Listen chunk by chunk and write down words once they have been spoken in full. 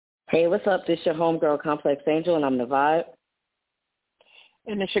Hey, what's up? This is your homegirl, Complex Angel, and I'm the Vibe.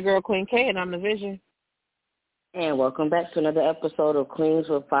 And it's your girl, Queen K, and I'm the Vision. And welcome back to another episode of Queens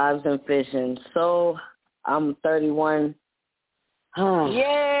with Vibes and Vision. So, I'm 31.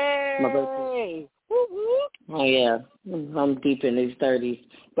 Yay! My birthday. Oh, yeah. I'm deep in these 30s.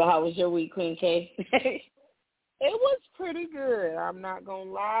 But how was your week, Queen K? It was pretty good. I'm not going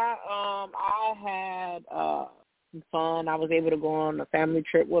to lie. I had some fun. I was able to go on a family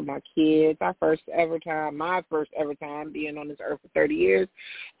trip with my kids. My first ever time being on this earth for 30 years,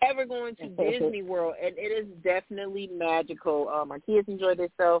 ever going to Disney World. And it is definitely magical. My kids enjoyed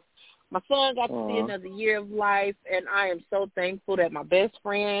themselves. My son got to see another year of life, and I am so thankful that my best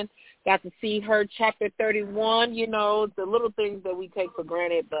friend got to see her chapter 31. You know, the little things that we take for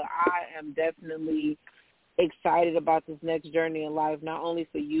granted, but I am definitely excited about this next journey in life, not only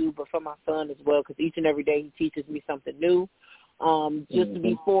for you, but for my son as well, because each and every day he teaches me something new. Just to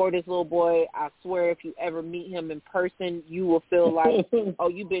be for this little boy, I swear if you ever meet him in person, you will feel like, oh,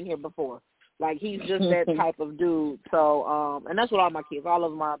 you've been here before. Like, he's just that type of dude. So, and that's what all my kids, all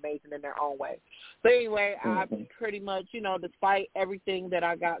of them are amazing in their own way. But anyway, I pretty much, you know, despite everything that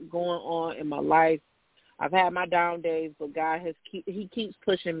I got going on in my life, I've had my down days, but God he keeps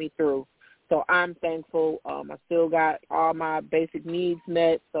pushing me through. So I'm thankful. I still got all my basic needs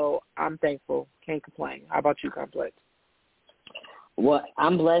met, so I'm thankful. Can't complain. How about you, Complex? Well,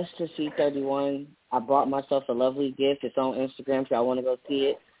 I'm blessed to see 31. I bought myself a lovely gift. It's on Instagram if y'all want to go see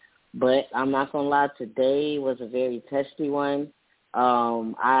it. But I'm not going to lie, today was a very testy one.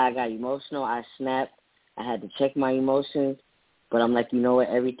 I got emotional. I snapped. I had to check my emotions. But I'm like, you know what,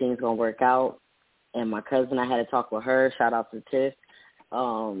 everything's going to work out. And my cousin, I had to talk with her. Shout out to Tiff.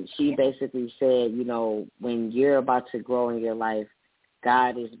 She basically said, you know, when you're about to grow in your life,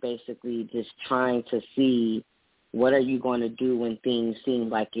 God is basically just trying to see what are you going to do when things seem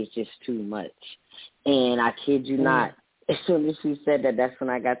like it's just too much. And I kid you not, as soon as she said that, that's when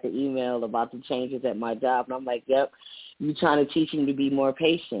I got the email about the changes at my job. And I'm like, yep, you're trying to teach me to be more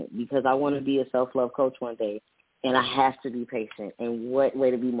patient because I want to be a self-love coach one day. And I have to be patient. And what way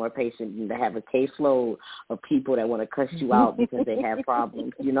to be more patient than to have a caseload of people that want to cuss you out because they have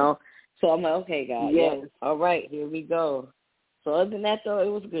problems, you know? So I'm like, okay, God, yes. All right, here we go. So other than that, though, it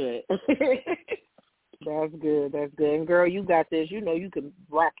was good. That's good. That's good. And, girl, you got this. You know you can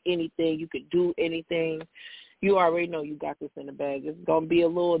rock anything. You can do anything. You already know you got this in the bag. It's going to be a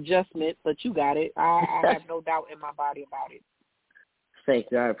little adjustment, but you got it. I have no doubt in my body about it.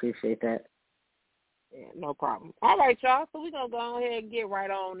 Thank you. I appreciate that. Yeah, no problem. All right, y'all. So we're going to go ahead and get right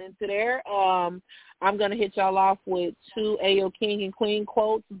on into there. I'm going to hit y'all off with two Ayo King and Queen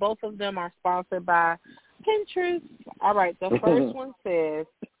quotes. Both of them are sponsored by Pinterest. All right, the first one says,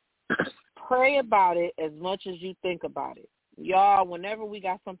 pray about it as much as you think about it. Y'all, whenever we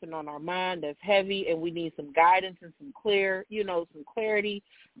got something on our mind that's heavy and we need some guidance and some clarity,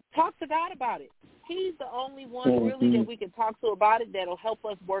 talk to God about it. He's the only one really that we can talk to about it that'll help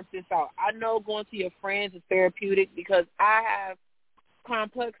us work this out. I know going to your friends is therapeutic because I have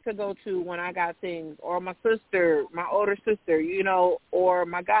Complex to go to when I got things, or my sister, my older sister, you know, or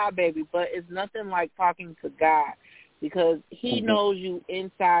my god baby, but it's nothing like talking to God because he knows you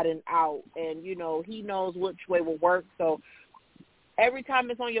inside and out, and, you know, he knows which way will work. So every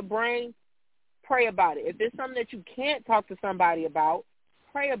time it's on your brain, pray about it. If it's something that you can't talk to somebody about,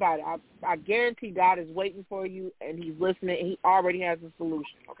 pray about it. I guarantee God is waiting for you, and he's listening. He already has a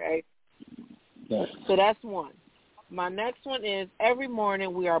solution, okay? Yes. So that's one. My next one is, every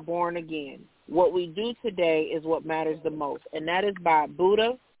morning we are born again. What we do today is what matters the most, and that is by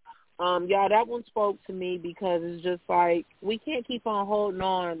Buddha. Y'all, that one spoke to me because it's just like we can't keep on holding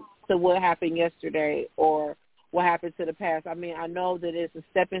on to what happened yesterday or what happened to the past. I mean, I know that it's a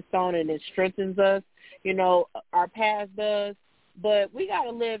stepping stone and it strengthens us. You know, our past does. But we got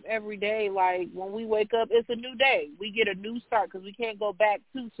to live every day like when we wake up, it's a new day. We get a new start because we can't go back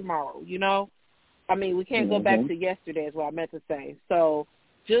to tomorrow, you know. I mean, we can't go back to yesterday is what I meant to say. So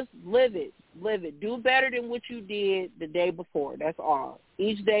just live it. Live it. Do better than what you did the day before. That's all.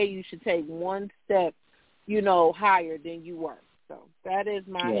 Each day you should take one step, you know, higher than you were. So that is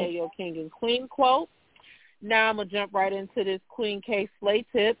my Ayo King and Queen quote. Now I'm going to jump right into this Queen K Slay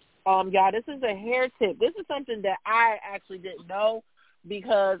tips. Y'all, this is a hair tip. This is something that I actually didn't know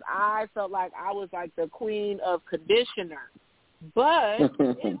because I felt like I was like the queen of conditioner. But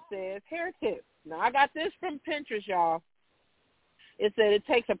it says hair tip. Now, I got this from Pinterest, y'all. It said it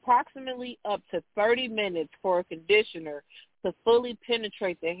takes approximately up to 30 minutes for a conditioner to fully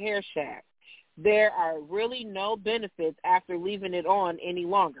penetrate the hair shaft. There are really no benefits after leaving it on any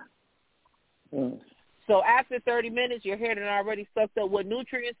longer. So after 30 minutes, your hair done already sucked up what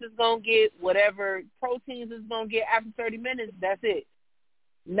nutrients it's going to get, whatever proteins it's going to get. After 30 minutes, that's it.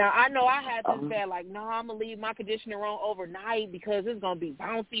 Now, I know I had this bad, like, no, I'm going to leave my conditioner on overnight because it's going to be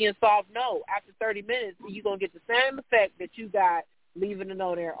bouncy and soft. No, after 30 minutes, you're going to get the same effect that you got leaving it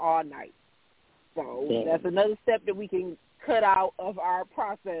on there all night. So that's another step that we can cut out of our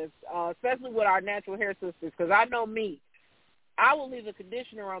process, especially with our natural hair sisters, because I know me. I will leave the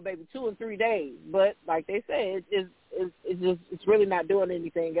conditioner on, baby, 2 and 3 days. But like they say, it's really not doing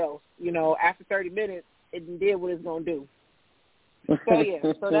anything else. You know, after 30 minutes, it did what it's going to do. So, yeah,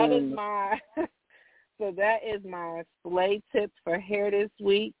 that is my slay tips for hair this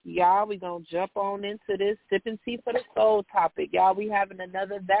week. Y'all, we going to jump on into this sipping tea for the soul topic. Y'all, we having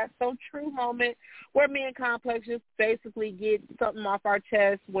another That's So True moment where me and Complex just basically get something off our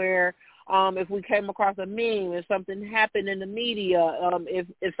chest where if we came across a meme, if something happened in the media,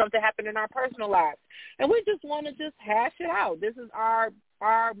 if something happened in our personal lives. And we just want to just hash it out. This is our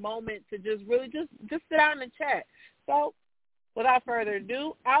moment to just really just sit down and chat. So without further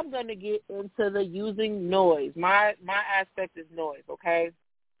ado, I'm going to get into the using noise. My aspect is noise, okay?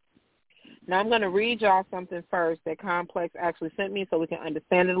 Now I'm going to read y'all something first that Complex actually sent me so we can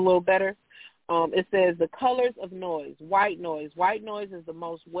understand it a little better. It says the colors of noise, white noise. White noise is the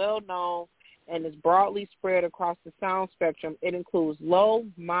most well-known and is broadly spread across the sound spectrum. It includes low,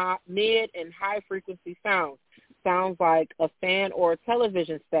 mid, and high-frequency sounds. Sounds like a fan or a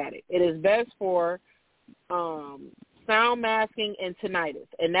television static. It is best for sound masking and tinnitus,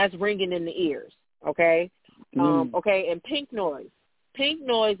 and that's ringing in the ears, okay? Okay, and pink noise. Pink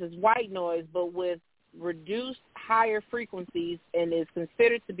noise is white noise, but with reduced higher frequencies and is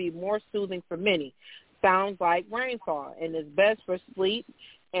considered to be more soothing for many. Sounds like rainfall and is best for sleep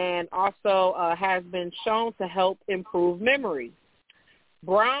and also has been shown to help improve memory.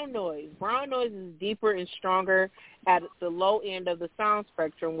 Brown noise. Brown noise is deeper and stronger at the low end of the sound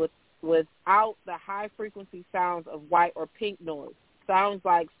spectrum without the high-frequency sounds of white or pink noise. Sounds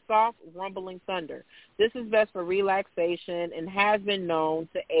like soft, rumbling thunder. This is best for relaxation and has been known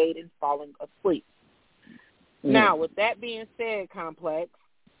to aid in falling asleep. Now, with that being said, Complex,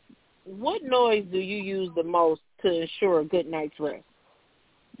 what noise do you use the most to ensure a good night's rest?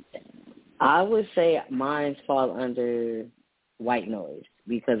 I would say mine fall under white noise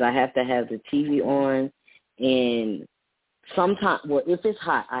because I have to have the TV on, and sometimes, well, if it's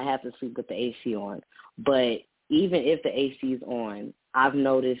hot, I have to sleep with the AC on. But even if the AC is on, I've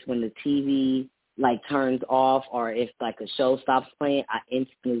noticed when the TV like turns off or if like a show stops playing, I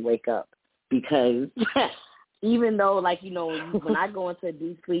instantly wake up because even though, like, you know, when I go into a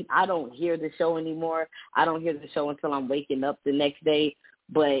deep sleep, I don't hear the show anymore. I don't hear the show until I'm waking up the next day.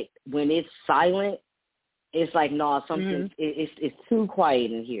 But when it's silent, it's like, no, something, it's too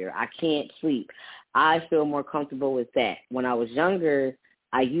quiet in here. I can't sleep. I feel more comfortable with that. When I was younger,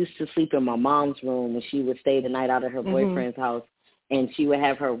 I used to sleep in my mom's room when she would stay the night out at her boyfriend's house, and she would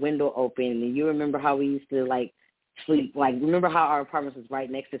have her window open. And you remember how we used to, like, sleep? Like, remember how our apartment was right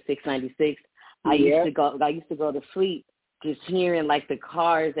next to 696? I used to go to sleep just hearing like the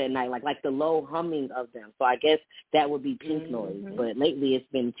cars at night, like the low humming of them. So I guess that would be pink noise. But lately it's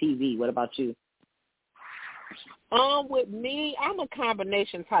been TV. What about you? With me, I'm a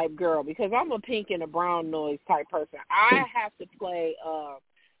combination type girl because I'm a pink and a brown noise type person. I have to play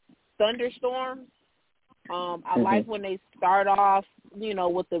thunderstorms. I like when they start off, you know,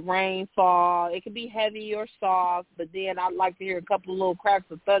 with the rainfall. It can be heavy or soft, but then I like to hear a couple of little cracks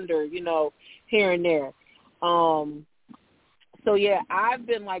of thunder, you know, here and there. So, yeah, I've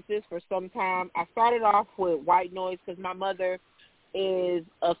been like this for some time. I started off with white noise because my mother is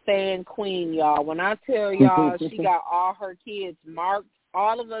a fan queen, y'all. When I tell y'all she got all her kids marked,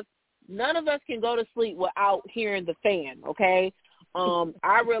 all of us, none of us can go to sleep without hearing the fan, okay?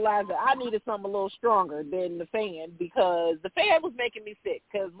 I realized that I needed something a little stronger than the fan because the fan was making me sick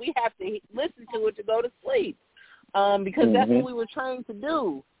because we have to listen to it to go to sleep because that's what we were trained to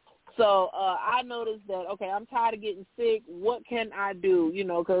do. So I noticed that, okay, I'm tired of getting sick. What can I do? You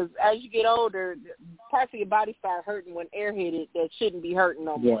know, because as you get older, parts of your body start hurting when air hit it that shouldn't be hurting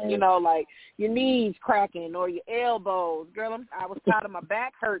no more. You know, like your knees cracking or your elbows. Girl, I was tired of my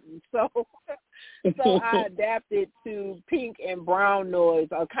back hurting. So I adapted to pink and brown noise,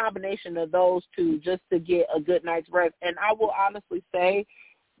 a combination of those two just to get a good night's rest. And I will honestly say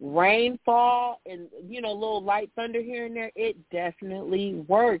rainfall and, you know, a little light thunder here and there, it definitely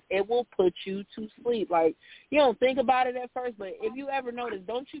works. It will put you to sleep. Like, you don't think about it at first, but if you ever notice,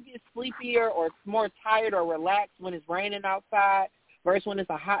 don't you get sleepier or more tired or relaxed when it's raining outside versus when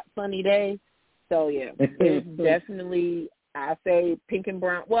it's a hot, sunny day? So, yeah, it's definitely I say pink and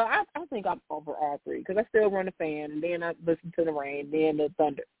brown. Well, I think I'm over all three because I still run the fan, and then I listen to the rain, then the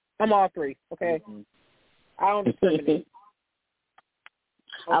thunder. I'm all three, okay? Mm-hmm. I don't discriminate.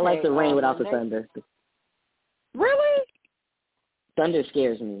 I like the rain without the thunder. Really? Thunder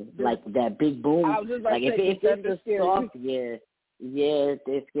scares me. Like that big boom. I was just like if it's a soft, yeah,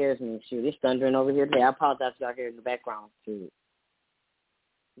 it scares me. Shoot, it's thundering over here today. I apologize if y'all hear in the background. Shoot.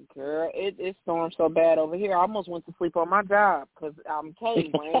 Girl, it stormed so bad over here. I almost went to sleep on my job because I'm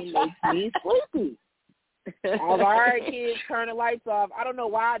telling you, rain makes me sleepy. I was like, all right, kids, turn the lights off. I don't know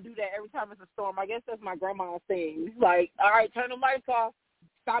why I do that every time it's a storm. I guess that's my grandma's thing. It's like, all right, turn the lights off.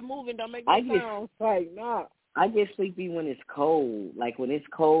 Stop moving. Don't make no sound. It's like, nah. I get sleepy when it's cold. Like, when it's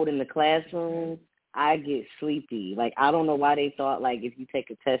cold in the classroom, I get sleepy. Like, I don't know why they thought, like, if you take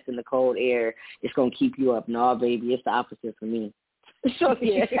a test in the cold air, it's going to keep you up. No, baby, it's the opposite for me. So,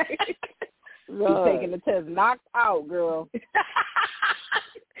 yeah. You taking the test knocked out, girl.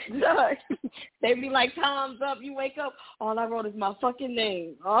 Look, they be like, time's up, you wake up, all I wrote is my fucking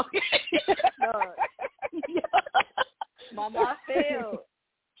name. Okay. Mama, I failed.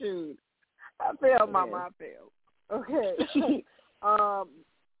 Shoot. I failed, Mama, I failed. Okay.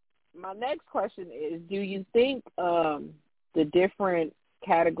 My next question is, do you think the different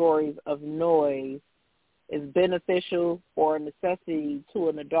categories of noise is beneficial or a necessity to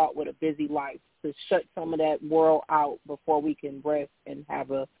an adult with a busy life to shut some of that world out before we can rest and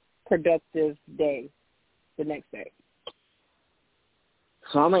have a productive day the next day?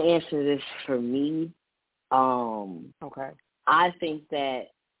 So I'm going to answer this for me. Okay. I think that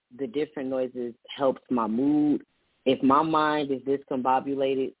the different noises helps my mood. If my mind is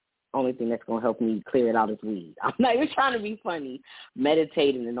discombobulated, only thing that's going to help me clear it out is weed. I'm not even trying to be funny,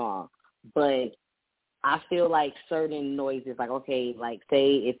 meditating and all. But I feel like certain noises, like, okay, like,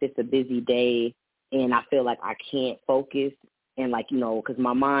 say if it's a busy day and I feel like I can't focus and, like, you know, because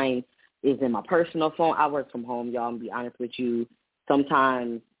my mind is in my personal phone. I work from home, y'all, and be honest with you.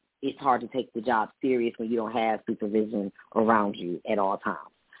 Sometimes it's hard to take the job serious when you don't have supervision around you at all times.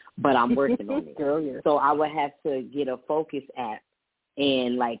 But I'm working on it. Girl, yeah. So I would have to get a focus app,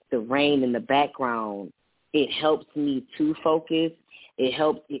 and, like, the rain in the background, it helps me to focus. It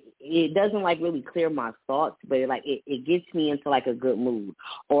helps. It doesn't, like, really clear my thoughts, but it gets me into, like, a good mood.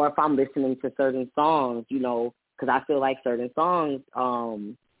 Or if I'm listening to certain songs, you know, because I feel like certain songs,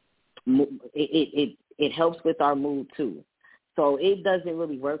 it helps with our mood too. So it doesn't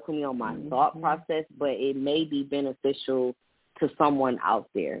really work for me on my thought process, but it may be beneficial to someone out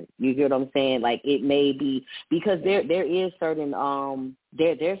there. You get what I'm saying? Like, it may be, because there is certain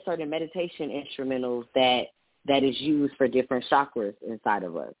there's certain meditation instrumentals that is used for different chakras inside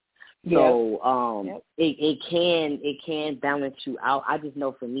of us. So it can balance you out. I just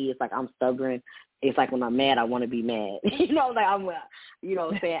know for me, it's like I'm stubborn. It's like when I'm mad, I want to be mad. You know, like you know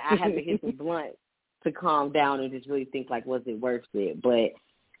what I'm saying? I have to hit the blunt to calm down and just really think, like, was it worth it? But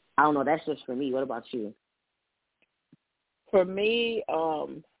I don't know. That's just for me. What about you? For me,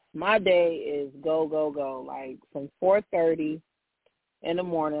 my day is go, go, go. Like, from 4:30 in the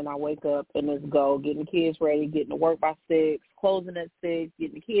morning, I wake up and it's go, getting the kids ready, getting to work by 6, closing at 6,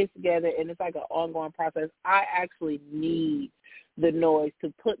 getting the kids together, and it's like an ongoing process. I actually need the noise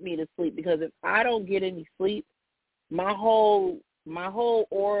to put me to sleep, because if I don't get any sleep, my whole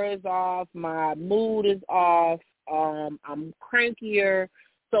aura is off, my mood is off, I'm crankier.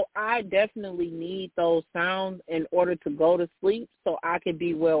 So I definitely need those sounds in order to go to sleep so I can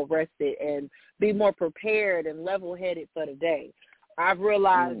be well rested and be more prepared and level-headed for the day. I've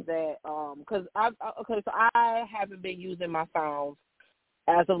realized that because I haven't been using my sounds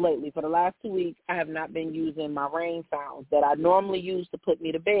as of lately. For the last 2 weeks, I have not been using my rain sounds that I normally use to put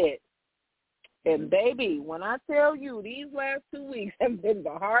me to bed. And, baby, when I tell you these last 2 weeks have been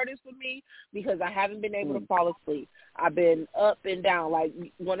the hardest for me because I haven't been able to fall asleep. I've been up and down. Like,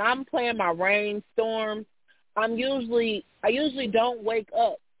 when I'm playing my rainstorm, I usually don't wake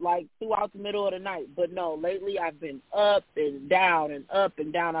up, like, throughout the middle of the night. But, no, lately I've been up and down and up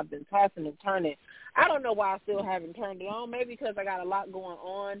and down. I've been tossing and turning. I don't know why I still haven't turned it on, maybe because I got a lot going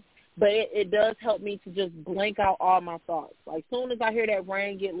on. But it does help me to just blank out all my thoughts. Like, soon as I hear that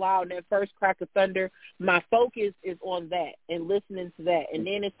rain get loud and that first crack of thunder, my focus is on that and listening to that. And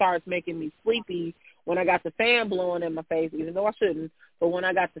then it starts making me sleepy when I got the fan blowing in my face, even though I shouldn't. But when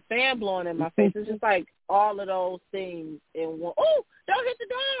I got the fan blowing in my face, it's just like all of those things in one. Oh, don't hit the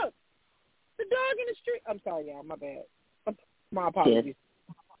dog. The dog in the street. I'm sorry, y'all. My bad. My apologies.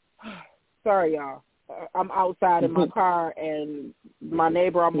 Yes. Sorry, y'all. I'm outside in my car, and my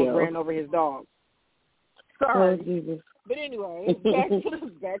neighbor almost ran over his dog. Sorry. But anyway,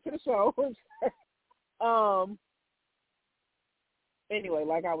 back to the show. anyway,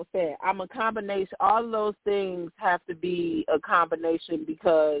 like I was saying, I'm a combination. All of those things have to be a combination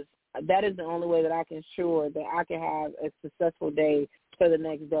because that is the only way that I can ensure that I can have a successful day for the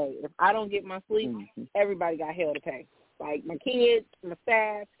next day. If I don't get my sleep, everybody got hell to pay. Like my kids, my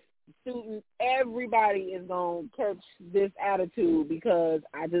staff, students, everybody is going to catch this attitude because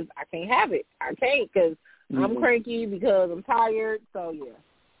I can't have it. I can't because I'm cranky because I'm tired. So,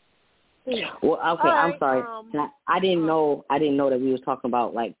 yeah. Well, okay, I'm sorry. I didn't know that we was talking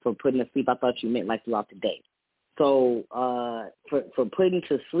about, like, for putting to sleep. I thought you meant, like, throughout the day. So for putting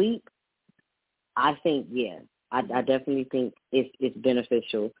to sleep, I think, I definitely think it's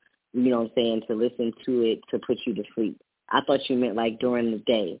beneficial, you know what I'm saying, to listen to it to put you to sleep. I thought you meant, like, during the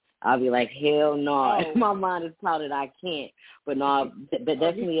day. I'll be like, hell no, if my mind is clouded, I can't. But no,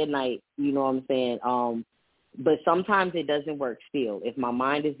 definitely at night, you know what I'm saying. But sometimes it doesn't work still. If my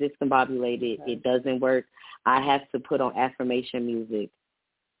mind is discombobulated, it doesn't work. I have to put on affirmation music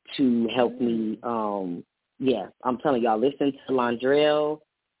to help me. I'm telling y'all, listen to Londrell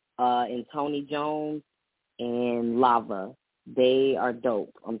and Tony Jones and Lava. They are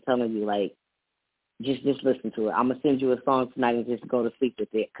dope. I'm telling you, like, just listen to it. I'm going to send you a song tonight and just go to sleep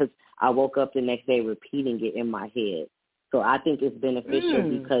with it because I woke up the next day repeating it in my head. So I think it's beneficial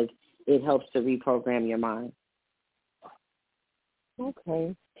because it helps to reprogram your mind.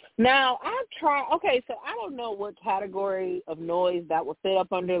 Okay. Now, I've tried, so I don't know what category of noise that will fit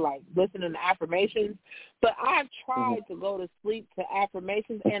up under, like, listening to affirmations, but I've tried to go to sleep to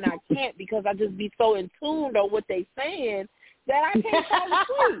affirmations, and I can't because I just be so in tune on what they saying that I can't fall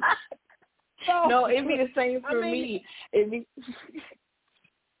asleep. So, no, it'd be the same for me.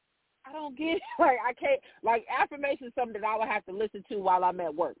 I don't get it. Like, I can't, like, affirmation is something that I would have to listen to while I'm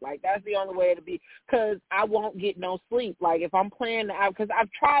at work. Like, that's the only way to be, because I won't get no sleep. Like, if I'm playing, because I've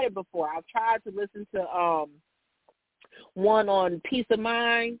tried it before. I've tried to listen to one on peace of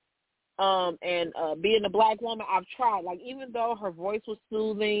mind and being a black woman. I've tried. Like, even though her voice was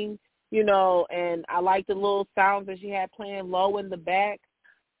soothing, you know, and I liked the little sounds that she had playing low in the back,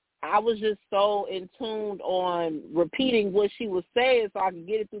 I was just so in tuned on repeating what she was saying so I could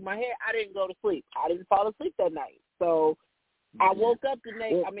get it through my head. I didn't go to sleep. I didn't fall asleep that night. So I woke up the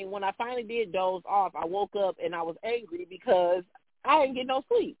next, when I finally did doze off, I woke up and I was angry because I didn't get no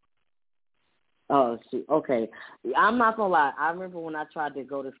sleep. Oh, shoot. Okay. I'm not going to lie. I remember when I tried to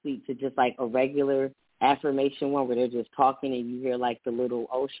go to sleep to just like a regular affirmation one where they're just talking and you hear like the little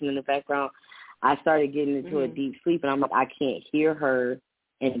ocean in the background. I started getting into a deep sleep and I'm like, I can't hear her.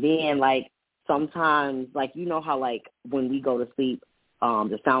 And then, like, sometimes, like, you know how, like, when we go to sleep,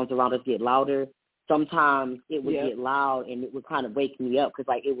 the sounds around us get louder. Sometimes it would get loud, and it would kind of wake me up because,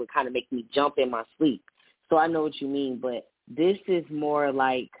 like, it would kind of make me jump in my sleep. So I know what you mean, but this is more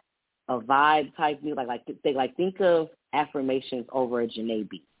like a vibe type music. Like think of affirmations over a Janae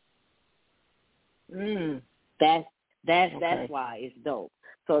beat. That's why it's dope.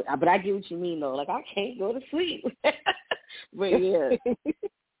 So, but I get what you mean, though. Like, I can't go to sleep. But yeah.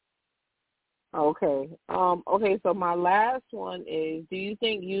 Okay. So my last one is, do you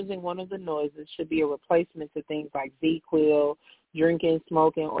think using one of the noises should be a replacement to things like ZQL, drinking,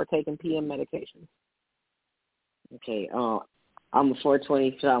 smoking, or taking PM medications? Okay. I'm a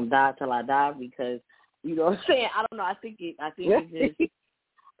 420, so I'm die till I die because, you know what I'm saying? I don't know.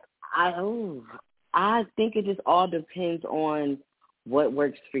 I think it just all depends on what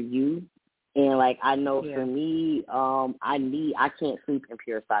works for you. And, like, I know for me, I can't sleep in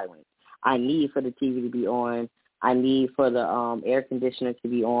pure silence. I need for the TV to be on. I need for the air conditioner to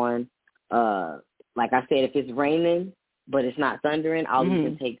be on. Like I said, if it's raining but it's not thundering, I'll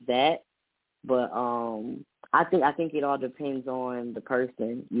even take that. But I think it all depends on the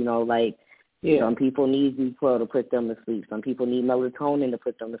person. You know, like some people need ZQL to put them to sleep. Some people need melatonin to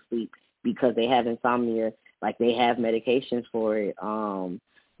put them to sleep because they have insomnia. Like, they have medications for it.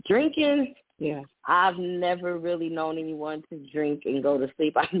 Drinking, I've never really known anyone to drink and go to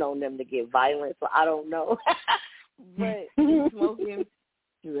sleep. I've known them to get violent, so I don't know. But smoking,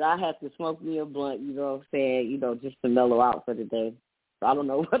 dude, I have to smoke me a blunt, you know what I'm saying, you know, just to mellow out for the day. So I don't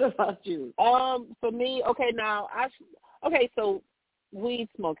know. What about you? For me, so weed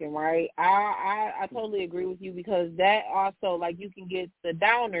smoking, right? I totally agree with you because that also, like, you can get the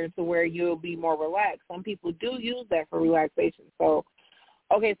downer to where you'll be more relaxed. Some people do use that for relaxation. So,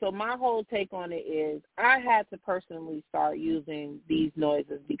 so my whole take on it is I had to personally start using these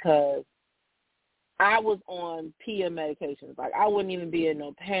noises because I was on PM medications. Like, I wouldn't even be in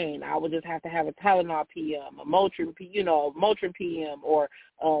no pain. I would just have to have a Tylenol PM, a Motrin PM, or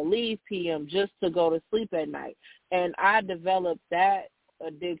a Leave PM just to go to sleep at night. And I developed that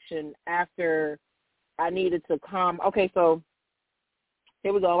addiction after I needed to calm. Okay, so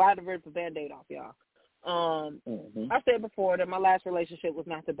Here we go. I had to rip the Band-Aid off, y'all. I said before that my last relationship was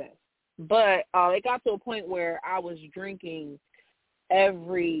not the best. But it got to a point where I was drinking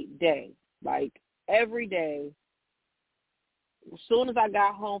every day. Like, every day. As soon as I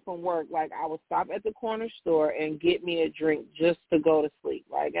got home from work, like, I would stop at the corner store and get me a drink just to go to sleep.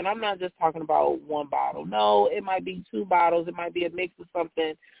 Like, and I'm not just talking about one bottle. No, it might be 2 bottles. It might be a mix of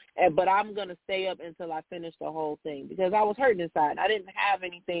something. But I'm going to stay up until I finish the whole thing because I was hurting inside. I didn't have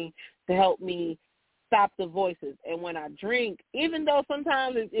anything to help me stop the voices. And when I drink, even though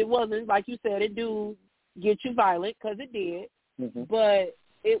sometimes it wasn't, like you said, it do get you violent because it did, but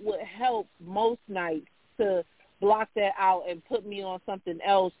it would help most nights to block that out and put me on something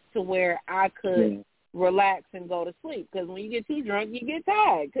else to where I could relax and go to sleep. Because when you get too drunk, you get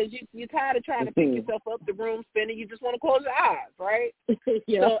tired because you're tired of trying to pick yourself up, the room spinning, you just want to close your eyes, right?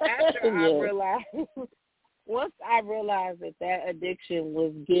 So after I realized, once I realized that addiction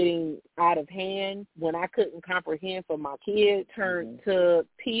was getting out of hand, when I couldn't comprehend for my kid, turned to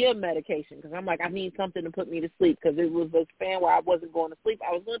PM medication because I'm like, I need something to put me to sleep because it was a span where I wasn't going to sleep.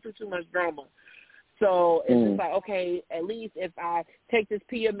 I was going through too much drama. So it's just like, okay, at least if I take this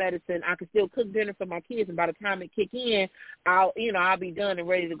PM medicine, I can still cook dinner for my kids, and by the time it kick in, I'll be done and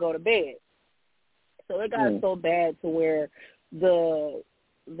ready to go to bed. So it got so bad to where the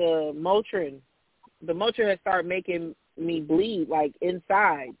Motrin had started making me bleed, like,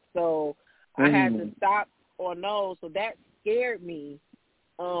 inside. So I had to stop on those. So that scared me.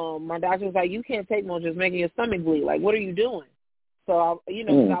 My doctor was like, you can't take Motrin, it's making your stomach bleed. Like, what are you doing? So,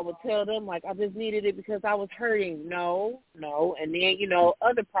 I would tell them, like, I just needed it because I was hurting. No. And then,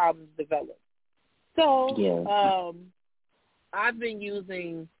 other problems developed. So I've been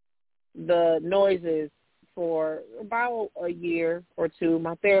using the noises for about a year or two.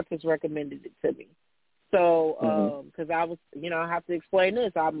 My therapist recommended it to me. So, because I was, I have to explain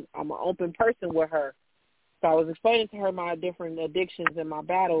this. I'm an open person with her. So I was explaining to her my different addictions and my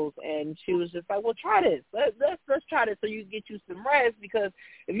battles, and she was just like, well, try this. Let's try this so you get you some rest, because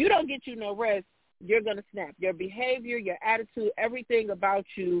if you don't get you no rest, you're going to snap. Your behavior, your attitude, everything about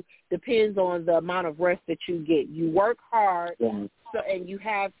you depends on the amount of rest that you get. You work hard, and you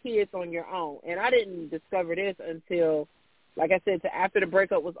have kids on your own. And I didn't discover this until, like I said, after the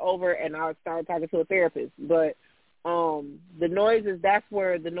breakup was over and I started talking to a therapist. But the noises, that's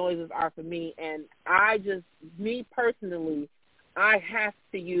where the noises are for me. And me personally, I have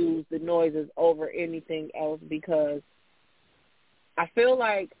to use the noises over anything else because I feel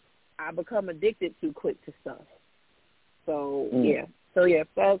like I become addicted too quick to stuff. So,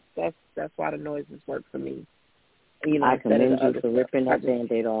 that's why the noises work for me. I commend you for ripping that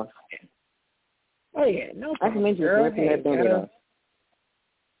Band-Aid off. Oh, yeah, no problem. I commend you for ripping that Band-Aid off.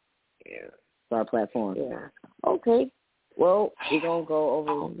 Yeah. Our platform. Yeah. Okay. Well, we're going to go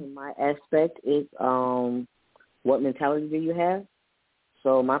over my aspect is what mentality do you have?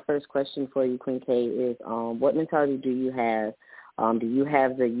 So my first question for you, Queen K, is what mentality do you have? Do you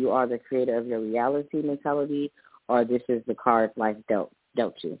have the you are the creator of your reality mentality, or this is the cards life dealt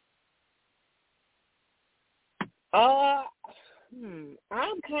you? I'm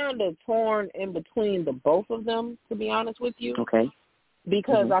kind of torn in between the both of them, to be honest with you. Okay.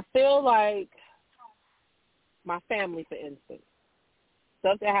 Because I feel like my family, for instance,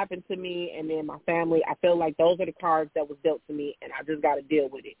 stuff that happened to me and then my family, I feel like those are the cards that was dealt to me, and I just got to deal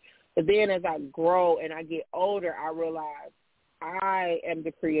with it. But then as I grow and I get older, I realize I am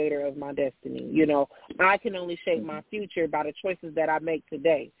the creator of my destiny. I can only shape my future by the choices that I make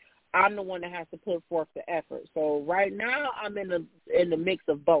today. I'm the one that has to put forth the effort. So right now I'm in the mix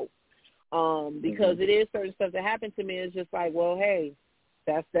of both. Because it is certain stuff that happened to me. It's just like, well, hey,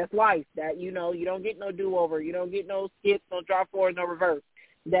 that's life. That you don't get no do-over. You don't get no skips, no drop forward, no reverse.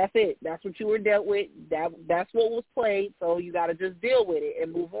 That's it. That's what you were dealt with. That's what was played. So you got to just deal with it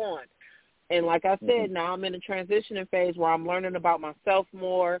and move on. And like I said, now I'm in a transitioning phase where I'm learning about myself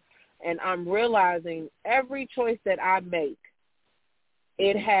more, and I'm realizing every choice that I make,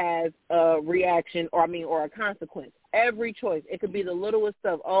 it has a reaction or a consequence. Every choice. It could be the littlest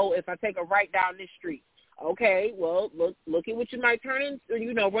stuff. Oh, if I take a right down this street. Okay, well, look at what you might run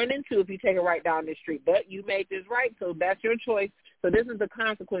into if you take a right down this street. But you made this right, so that's your choice. So this is the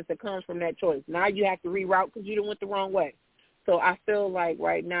consequence that comes from that choice. Now you have to reroute because you done went the wrong way. So I feel like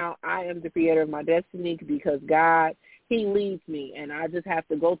right now I am the creator of my destiny because God, He leads me, and I just have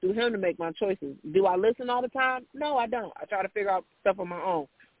to go through Him to make my choices. Do I listen all the time? No, I don't. I try to figure out stuff on my own.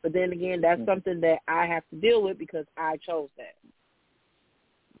 But then again, that's something that I have to deal with because I chose that.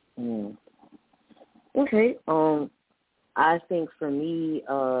 Okay. I think for me,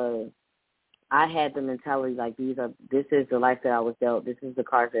 I had the mentality like this is the life that I was dealt. This is the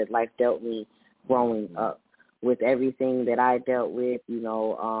cards that life dealt me growing up. With everything that I dealt with,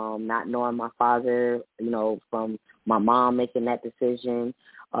 not knowing my father, from my mom making that decision,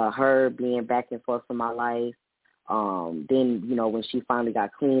 her being back and forth in my life. Then, when she finally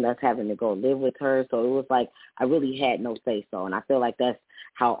got clean, us having to go live with her. So it was like I really had no say-so. And I feel like that's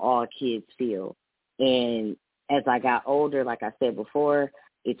how all kids feel. And as I got older, like I said before,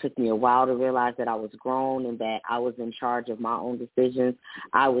 it took me a while to realize that I was grown and that I was in charge of my own decisions.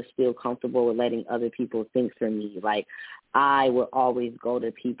 I was still comfortable with letting other people think for me. Like, I would always go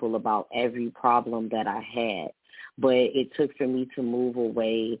to people about every problem that I had. But it took for me to move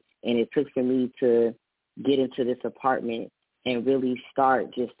away, and it took for me to get into this apartment and really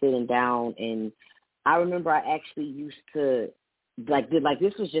start just sitting down. And I remember I actually used to,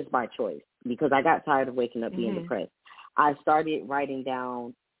 this was just my choice because I got tired of waking up being depressed. I started writing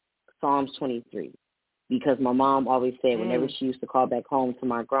down Psalms 23 because my mom always said whenever she used to call back home to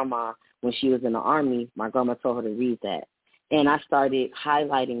my grandma when she was in the Army, my grandma told her to read that. And I started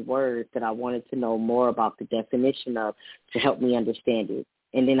highlighting words that I wanted to know more about the definition of to help me understand it.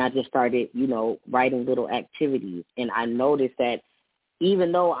 And then I just started, writing little activities. And I noticed that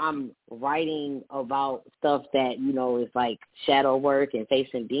even though I'm writing about stuff that, is like shadow work and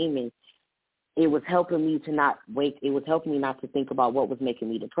facing demons, it was helping me to not wake. It was helping me not to think about what was making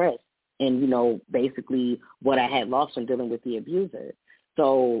me depressed and, basically what I had lost from dealing with the abuser.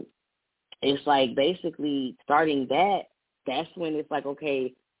 So it's like basically starting that's when it's like,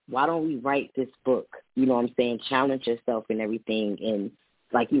 okay, why don't we write this book? You know what I'm saying? Challenge yourself and everything and,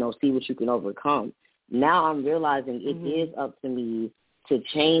 see what you can overcome. Now I'm realizing it is up to me to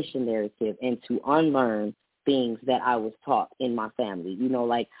change the narrative and to unlearn things that I was taught in my family.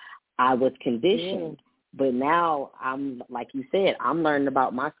 I was conditioned, but now I'm, like you said, I'm learning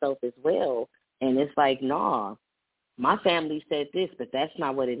about myself as well. And it's like, nah, my family said this, but that's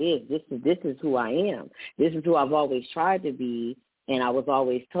not what it is. This is who I am. This is who I've always tried to be, and I was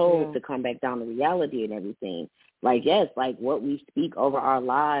always told to come back down to reality and everything. Yes, what we speak over our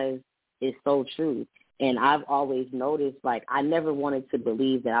lives is so true. And I've always noticed, I never wanted to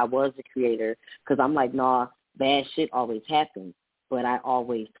believe that I was the creator because I'm like, nah, bad shit always happens. But I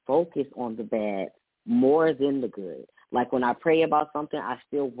always focus on the bad more than the good. When I pray about something, I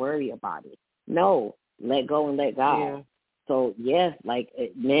still worry about it. No, let go and let God. Yeah. So, yes, man,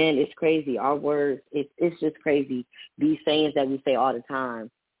 it's crazy. Our words, it's just crazy. These sayings that we say all the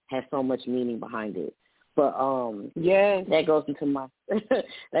time have so much meaning behind it. But that goes into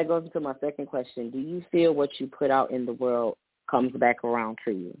my second question. Do you feel what you put out in the world comes back around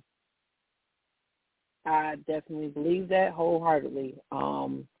to you? I definitely believe that wholeheartedly.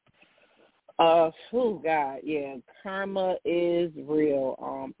 God, yeah, karma is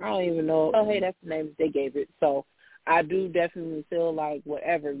real. I don't even know. Oh, hey, that's the name that they gave it. So I do definitely feel like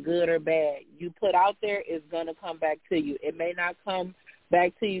whatever, good or bad, you put out there is going to come back to you. It may not come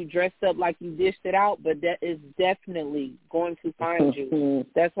back to you dressed up like you dished it out, but that is definitely going to find you.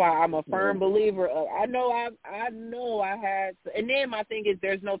 That's why I'm a firm believer of, I know I had, and then my thing is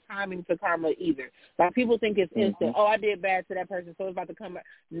there's no timing to karma either. People think it's instant. Oh, I did bad to that person, so it's about to come back.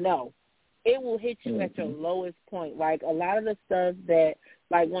 No. It will hit you at your lowest point. A lot of the stuff that,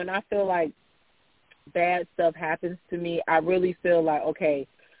 when I feel like bad stuff happens to me, I really feel like, okay,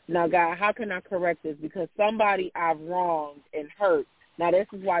 now, God, how can I correct this? Because somebody I've wronged and hurt. Now, this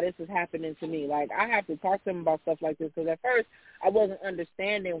is why this is happening to me. I have to talk to them about stuff like this because at first I wasn't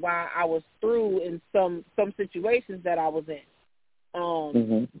understanding why I was through in some situations that I was in.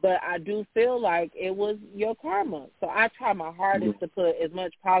 But I do feel like it was your karma. So I try my hardest to put as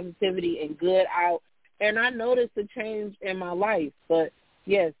much positivity and good out. And I noticed a change in my life. But,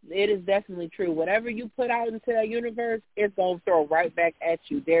 yes, it is definitely true. Whatever you put out into that universe, it's going to throw right back at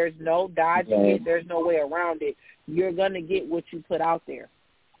you. There's no dodging it. There's no way around it. You're going to get what you put out there.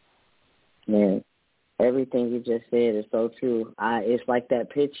 Man, everything you just said is so true. It's like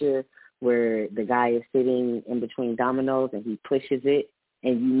that picture where the guy is sitting in between dominoes and he pushes it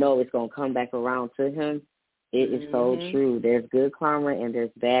and it's going to come back around to him. It is so true. There's good karma and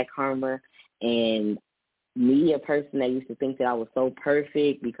there's bad karma. And me, a person that used to think that I was so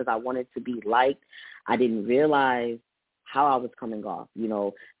perfect because I wanted to be liked, I didn't realize how I was coming off.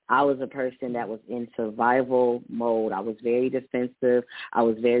 I was a person that was in survival mode. I was very defensive. I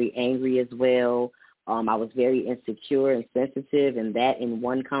was very angry as well. I was very insecure and sensitive, and that in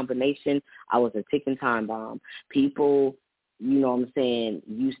one combination, I was a ticking time bomb. People,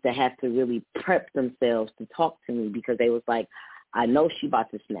 used to have to really prep themselves to talk to me because they was like, I know she about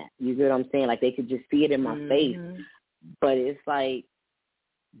to snap. You get what I'm saying? They could just see it in my face. But it's like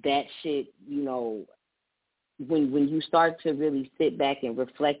that shit, you know, when you start to really sit back and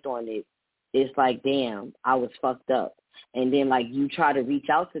reflect on it, it's like, damn, I was fucked up. And then, like, you try to reach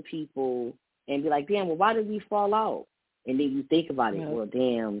out to people and be like, damn, well, why did we fall out? And then you think about it, well,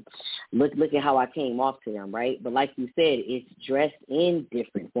 damn, look at how I came off to them, right? But like you said, it's dressed in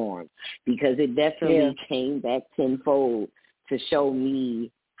different forms because it definitely came back tenfold to show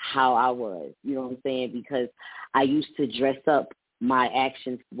me how I was, you know what I'm saying? Because I used to dress up my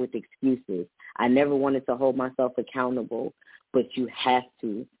actions with excuses. I never wanted to hold myself accountable, but you have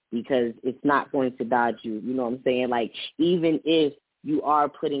to because it's not going to dodge you, you know what I'm saying? Like, even if you are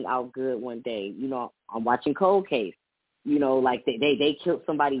putting out good one day, you know, I'm watching Cold Case. You know, like they killed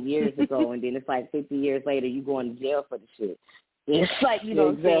somebody years ago, and then it's like 50 years later, you going to jail for the shit. It's like, you know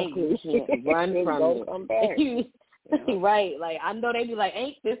what I'm saying? You can't run from it. Right. Like, I know they be like,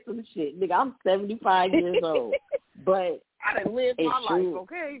 ain't this some shit? Nigga, I'm 75 years old. But I done lived my life,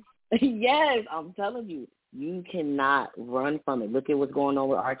 okay? Yes, I'm telling you. You cannot run from it. Look at what's going on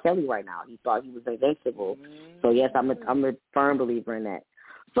with R. Kelly right now. He thought he was invincible. So, yes, I'm a firm believer in that.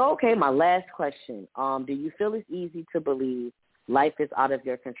 So, okay, my last question. Do you feel it's easy to believe life is out of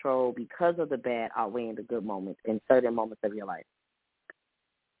your control because of the bad outweighing the good moments in certain moments of your life?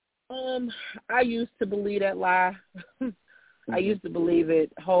 I used to believe that lie. I used to believe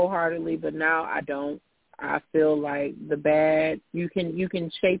it wholeheartedly, but now I don't. I feel like the bad, you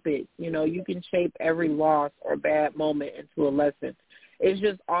can shape it. You know, you can shape every loss or bad moment into a lesson. It's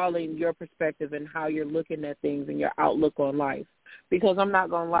just all in your perspective and how you're looking at things and your outlook on life. Because I'm not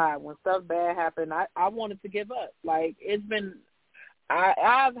going to lie, when stuff bad happened, I wanted to give up. Like, it's been,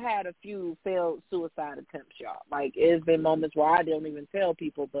 I've had a few failed suicide attempts, y'all. Like, it's been moments where I don't even tell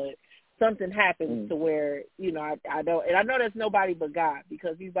people, but something happens to where, you know, I don't, and I know that's nobody but God,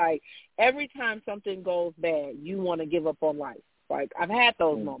 because he's like, every time something goes bad, you want to give up on life. Like, I've had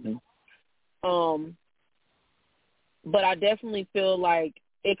those moments. But I definitely feel like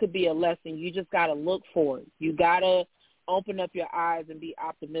it could be a lesson. You just got to look for it. You got to open up your eyes and be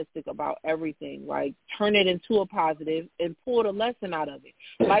optimistic about everything. Like, turn it into a positive and pull the lesson out of it.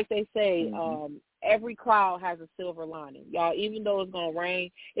 Like they say, every cloud has a silver lining. Y'all, even though it's going to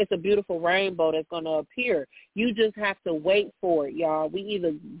rain, it's a beautiful rainbow that's going to appear. You just have to wait for it, y'all. We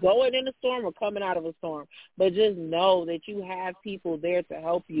either going in a storm or coming out of a storm. But just know that you have people there to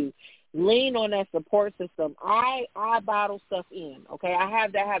help you. Lean on that support system. I bottle stuff in, okay? I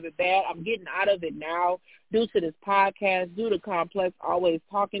have that habit bad. I'm getting out of it now due to this podcast, due to Complex always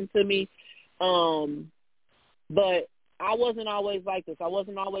talking to me. But I wasn't always like this. I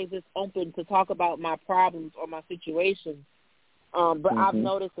wasn't always this open to talk about my problems or my situations. But I've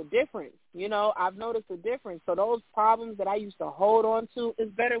noticed a difference. You know, I've noticed a difference. So those problems that I used to hold on to, it's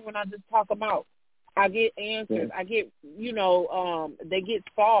better when I just talk them out. I get answers. I get, you know, they get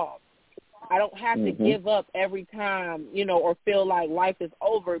solved. I don't have to give up every time, you know, or feel like life is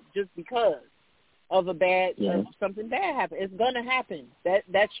over just because of a bad, something bad happened. It's going to happen.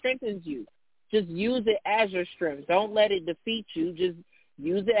 That strengthens you. Just use it as your strength. Don't let it defeat you. Just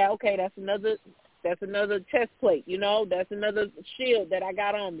use it. Okay, that's another chest plate, you know. That's another shield that I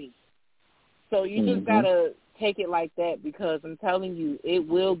got on me. So you just got to take it like that, because I'm telling you, it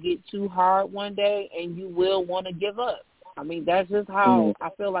will get too hard one day and you will want to give up. I mean, that's just how I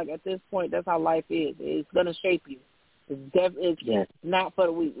feel like at this point, that's how life is. It's going to shape you. It's not for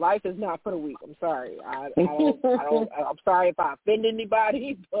the weak. Life is not for the weak. I'm sorry. I'm sorry if I offend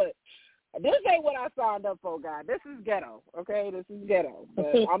anybody, but this ain't what I signed up for, guys. This is ghetto, okay? This is ghetto. But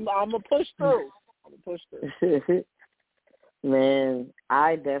I'm going to push through. Man,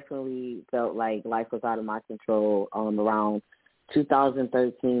 I definitely felt like life was out of my control around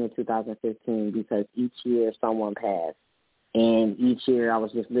 2013 and 2015, because each year someone passed. And each year I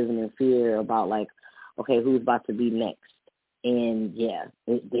was just living in fear about, like, okay, who's about to be next? And,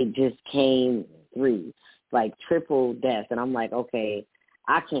 it just came through, like triple death. And I'm like, okay,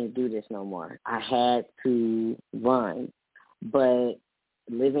 I can't do this no more. I had to run. But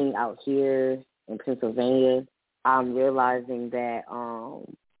living out here in Pennsylvania, I'm realizing that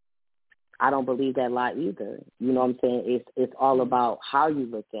I don't believe that lie either. You know what I'm saying? It's all about how you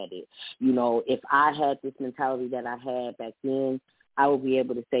look at it. You know, if I had this mentality that I had back then, I would be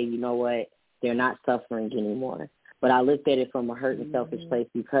able to say, you know what, they're not suffering anymore. But I looked at it from a hurt and selfish place,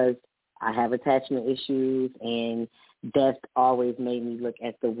 because I have attachment issues, and death always made me look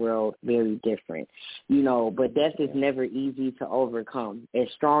at the world very different. You know, but death is never easy to overcome. As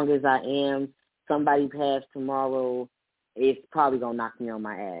strong as I am, somebody passed tomorrow, it's probably going to knock me on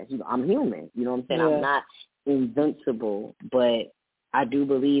my ass. You know, I'm human. You know what I'm saying? I'm not invincible, but I do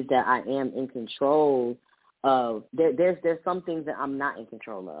believe that I am in control there's some things that I'm not in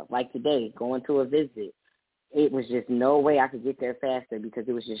control of. Like today, going to a visit, it was just no way I could get there faster because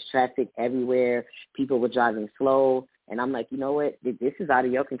it was just traffic everywhere. People were driving slow. And I'm like, you know what? This is out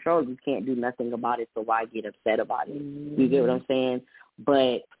of your control. You can't do nothing about it, so why get upset about it? You get what I'm saying?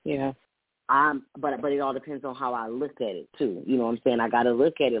 But yeah, but it all depends on how I look at it too. You know what I'm saying? I got to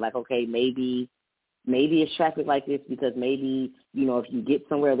look at it like, okay, maybe it's traffic like this because maybe, you know, if you get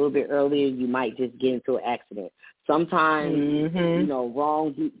somewhere a little bit earlier, you might just get into an accident. Sometimes, you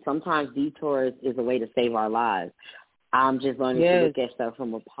know, sometimes detours is a way to save our lives. I'm just learning to look at stuff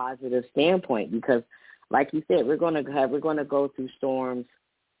from a positive standpoint because, like you said, we're going to go through storms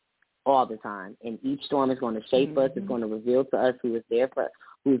all the time, and each storm is going to shape us. It's going to reveal to us who's there for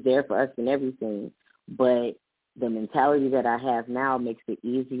us and everything. But the mentality that I have now makes it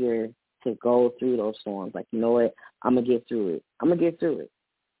easier to go through those storms. Like, you know what? I'm gonna get through it.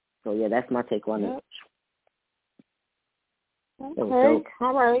 So yeah, that's my take on it. Okay,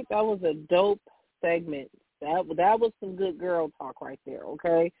 all right. That was a dope segment. That was some good girl talk right there.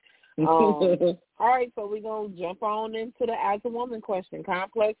 Okay. All right, so we're going to jump on into the as a woman question.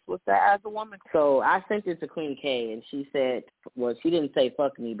 Complex, what's that as a woman? So I sent it to Queen K, and she said, well, she didn't say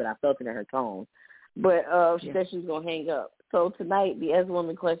fuck me, but I felt it in her tone. But she said she was going to hang up. So tonight, the as a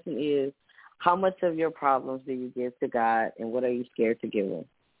woman question is, how much of your problems do you give to God, and what are you scared to give him?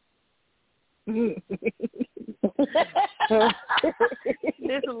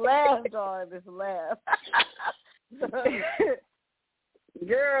 This laugh, dog, this laugh.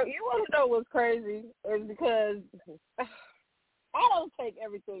 Girl, you want to know what's crazy? Is because I don't take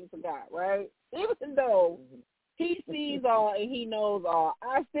everything to God, right? Even though he sees all and he knows all,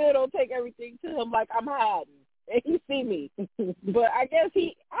 I still don't take everything to him like I'm hiding. And he see me. But I think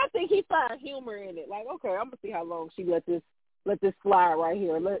he finds humor in it. Like, okay, I'm going to see how long she let this fly right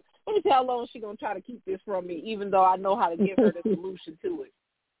here. Let me see how long she's going to try to keep this from me, even though I know how to give her the solution to it.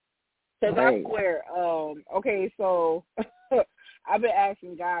 Because I swear, okay, so I've been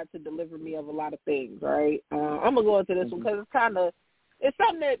asking God to deliver me of a lot of things, right? I'm going to go into this one because it's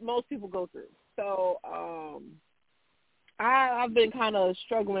something that most people go through. So I've been kind of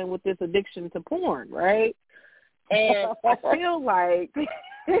struggling with this addiction to porn, right? And I feel like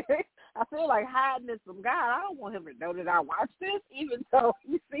hiding this from God. I don't want him to know that I watch this, even though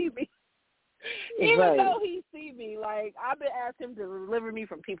he see me. Even though he see me, like, I've been asking him to deliver me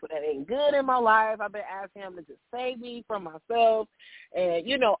from people that ain't good in my life. I've been asking him to just save me from myself,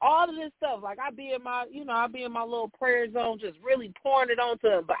 and all of this stuff. Like, I be in my little prayer zone, just really pouring it onto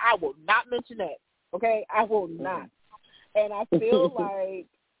him. But I will not mention that. Okay, I will not. And I feel like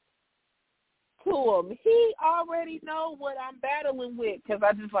to him, he already know what I'm battling with because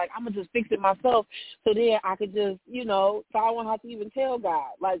I'm going to just fix it myself so then I could just, so I won't have to even tell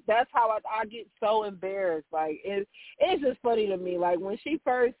God. Like, that's how I get so embarrassed. Like, it's just funny to me. Like, when she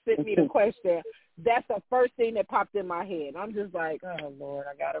first sent me the question, that's the first thing that popped in my head. I'm just like, oh, Lord,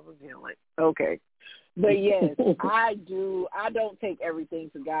 I got to reveal it. Okay. But, yes, I do. I don't take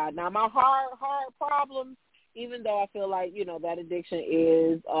everything to God. Now, my hard problems, even though I feel like, that addiction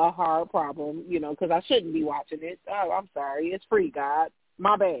is a hard problem, because I shouldn't be watching it. Oh, I'm sorry. It's free, God.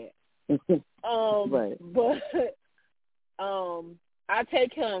 My bad. But I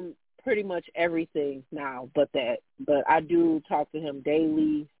take him pretty much everything now but that. But I do talk to him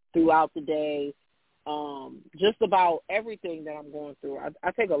daily, throughout the day, just about everything that I'm going through.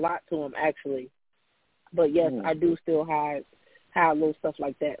 I take a lot to him, actually. But, yes, I do still hide little stuff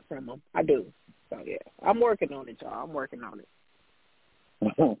like that from him. I do. So, yeah, I'm working on it, y'all. I'm working on it.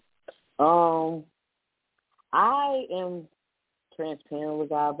 I am transparent with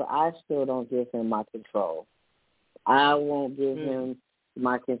God, but I still don't give him my control. I won't give him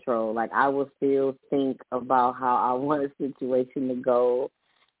my control. Like, I will still think about how I want a situation to go.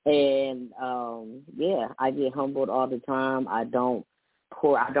 And, I get humbled all the time. I don't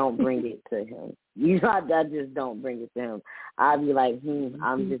bring it to him. I just don't bring it to him. I'll be like,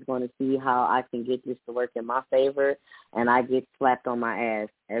 I'm just going to see how I can get this to work in my favor, and I get slapped on my ass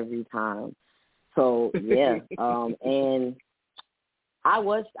every time. So, yeah. And I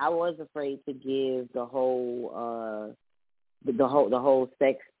was afraid to give the whole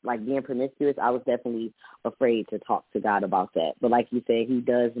sex, like being promiscuous. I was definitely afraid to talk to God about that. But like you said, he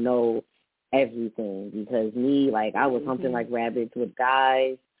does know everything because me, like, I was humping like rabbits with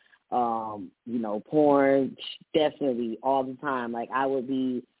guys, porn, definitely all the time. Like, I would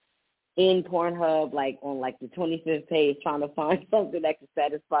be in Pornhub, like, on, like, the 25th page trying to find something that could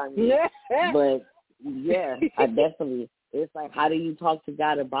satisfy me. But, yeah, I definitely, it's like, how do you talk to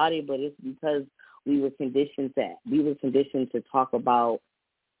God about it? But it's because we were conditioned to talk about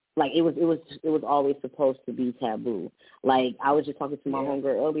like it was always supposed to be taboo. Like I was just talking to my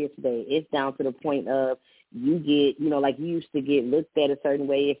homegirl earlier today. It's down to the point of you get, like you used to get looked at a certain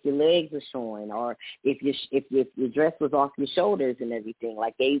way if your legs are showing, or if your dress was off your shoulders and everything.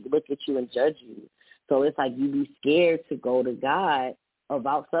 Like they look at you and judge you. So it's like you be scared to go to God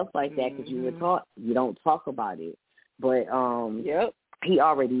about stuff like that because you were taught you don't talk about it. But he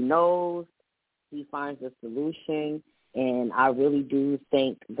already knows. He finds a solution. And I really do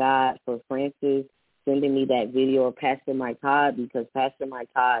thank God for Francis sending me that video of Pastor Mike Todd, because Pastor Mike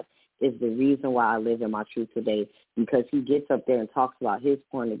Todd is the reason why I live in my truth today, because he gets up there and talks about his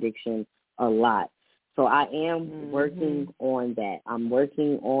porn addiction a lot. So I am working on that. I'm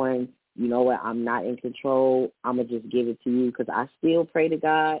working on, you know what, I'm not in control. I'm going to just give it to you, because I still pray to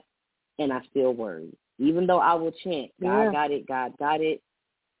God and I still worry. Even though I will chant, God got it, God got it,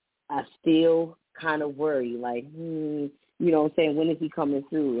 I still kind of worry, like, you know what I'm saying, when is he coming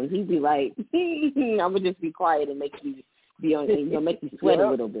through? And he'd be like, I'm going to just be quiet and make you be on, make you sweat a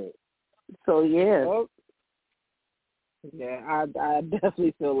little bit. So, yeah. Yeah, I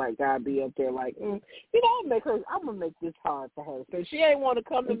definitely feel like God be up there like, I'm going to make this hard for her. Because she ain't want to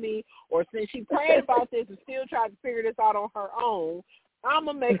come to me, or since she prayed about this and still tried to figure this out on her own, I'm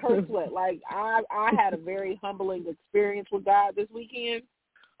going to make her sweat. Like, I had a very humbling experience with God this weekend.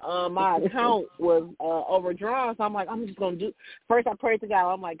 My account was overdrawn, so I'm like, I'm just gonna do. First, I prayed to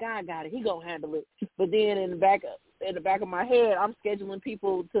God. I'm like, God got it. He gonna handle it. But then in the back of my head, I'm scheduling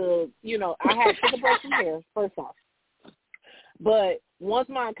people to, I had to take a break from hair. First off, but once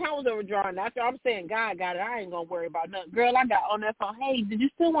my account was overdrawn, after I'm saying God got it, I ain't gonna worry about nothing. Girl, I got on that phone. Hey, did you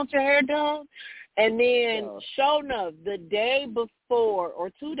still want your hair done? And then, sure enough, the day before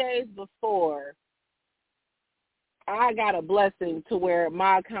or 2 days before, I got a blessing to where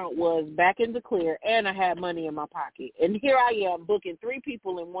my account was back in the clear and I had money in my pocket. And here I am booking 3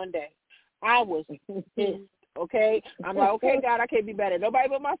 people in one day. I was pissed, okay? I'm like, okay, God, I can't be mad at nobody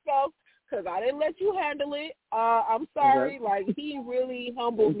but myself because I didn't let you handle it. I'm sorry. Like, he really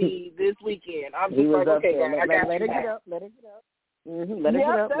humbled me this weekend. I'm just like, okay, God, I got let it get up. Let it get up. Let it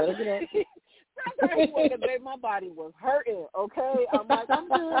get up. Let it get up. Sometimes my body was hurting, okay? I'm like, I'm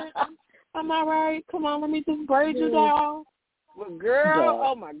good. I'm all right. Come on, let me just braid you down. Well, girl,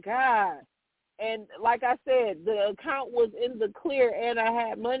 oh, my God. And like I said, the account was in the clear and I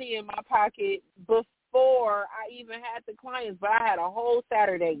had money in my pocket before I even had the clients. But I had a whole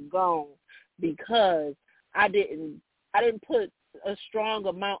Saturday gone because I didn't put a strong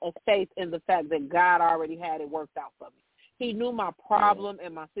amount of faith in the fact that God already had it worked out for me. He knew my problem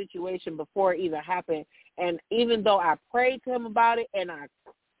and my situation before it even happened. And even though I prayed to him about it and I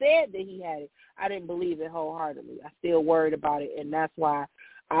said that he had it, I didn't believe it wholeheartedly. I still worried about it, and that's why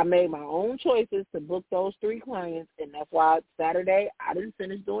I made my own choices to book those 3 clients, and that's why Saturday I didn't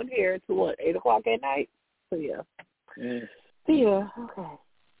finish doing hair till 8 o'clock at night. So yeah. Yeah. Okay.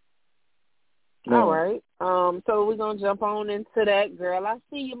 Yeah. All right. So we're gonna jump on into that girl. I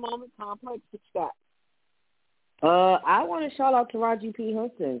see you moment complex. What you got? I want to shout out to Raji P.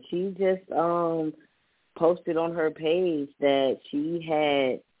 Henson. She just posted on her page that she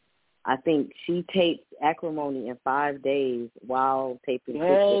had, I think she taped Acrimony in 5 days while taping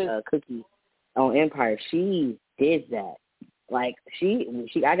Cookie on Empire. She did that. Like, she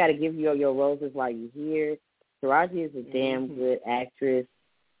I got to give you your roses while you're here. Taraji is a damn good actress,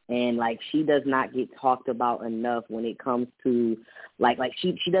 and, like, she does not get talked about enough when it comes to, like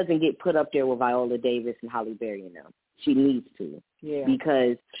she doesn't get put up there with Viola Davis and Halle Berry and them. She needs to. Yeah.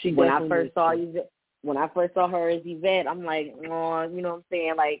 Because when I first saw her as Yvette, I'm like, oh, you know what I'm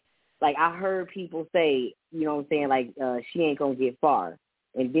saying? Like I heard people say, you know what I'm saying, like she ain't gonna get far.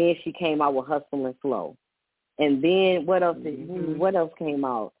 And then she came out with Hustle and Flow. And then what else came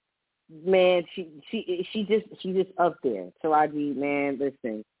out? Man, she just up there. Taraji, man,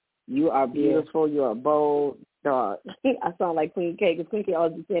 listen, you are beautiful, you are bold, dog. I sound like Queen K, because Queen K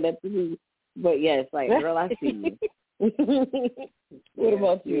always be saying that to me. But yes, like, girl, I see you. What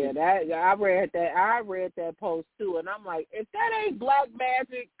about you? Yeah, I read that post too, and I'm like, if that ain't black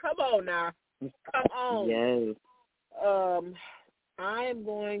magic, come on now, come on. Yes. I am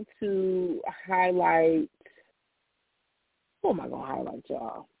going to highlight. Who am I going to highlight,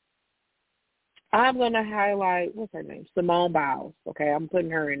 y'all? I'm going to highlight, what's her name? Simone Biles. Okay, I'm putting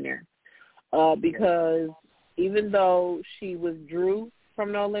her in there because even though she withdrew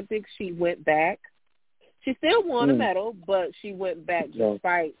from the Olympics, she went back. She still won a medal, but she went back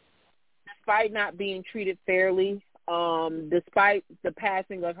despite not being treated fairly, despite the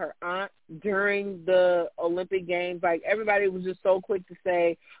passing of her aunt during the Olympic Games. Like, everybody was just so quick to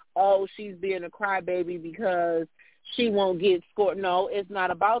say, oh, she's being a crybaby because she won't get scored. No, it's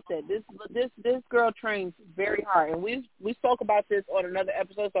not about that. This girl trains very hard, and we spoke about this on another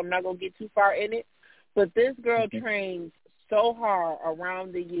episode, so I'm not gonna get too far in it. But this girl trains so hard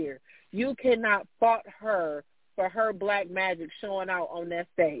around the year. You cannot fault her for her black magic showing out on that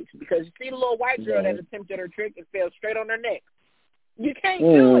stage, because you see the little white girl that attempted her trick and fell straight on her neck. You can't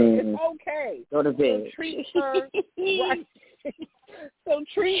do it. It's okay. Go to bed. So treat her right. So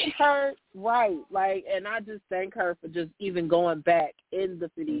treat her right. Like, and I just thank her for just even going back in the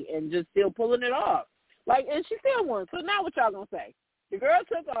city and just still pulling it off. Like, and she still won. So now what y'all gonna say? The girl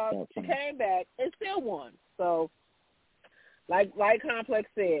took off, she came back, and still won. So, like Complex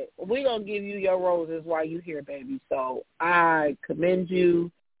said, we're going to give you your roses while you're here, baby. So I commend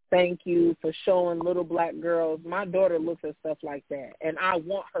you. Thank you for showing little black girls. My daughter looks at stuff like that, and I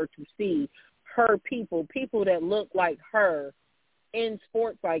want her to see her people that look like her in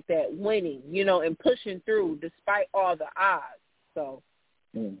sports like that, winning, and pushing through despite all the odds. So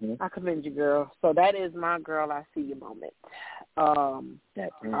I commend you, girl. So that is my girl, I see you moment. All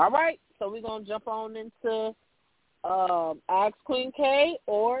right, so we're going to jump on into Ask Queen K,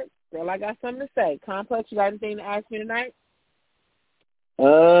 or Girl, I Got Something to Say. Complex, you got anything to ask me tonight?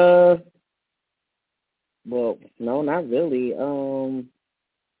 Well, no, not really.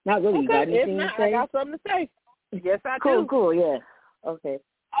 Not really. Okay, You got anything if not, to say? I got something to say. Yes, I do. Cool, yeah.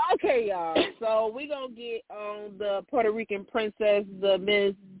 Okay, y'all. So we're going to get on the Puerto Rican princess, the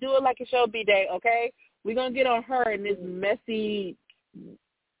Miss Do It Like a Show B-Day, okay? We're going to get on her in this messy,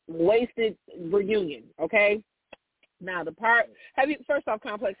 wasted reunion, okay? Now, first off,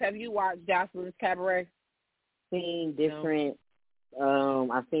 Complex, have you watched Jocelyn's Cabaret? Seen different,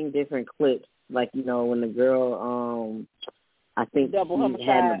 I've seen different clips, like, when the girl, I think double she homicide.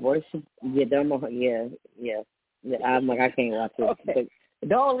 had an abortion. Yeah. I'm like, I can't watch it. Okay. But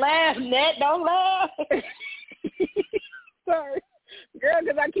don't laugh, Nat. Don't laugh. Sorry. Girl,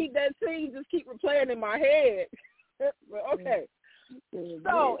 because I keep that scene, just keep replaying in my head. But okay.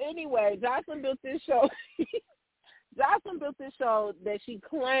 So, anyway, Jocelyn built this show. That she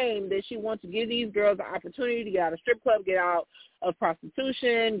claimed that she wants to give these girls an opportunity to get out of strip club, get out of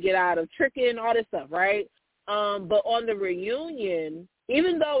prostitution, get out of tricking, all this stuff, right? But on the reunion,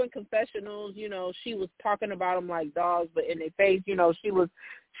 even though in confessionals, she was talking about them like dogs, but in their face, she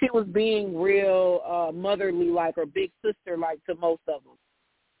was being real motherly like, or big sister like to most of them.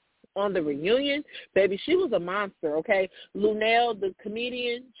 On the reunion, baby, she was a monster, okay? Lunel, the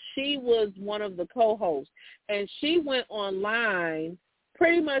comedian, she was one of the co-hosts, and she went online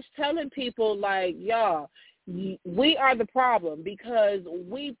pretty much telling people like, y'all, we are the problem because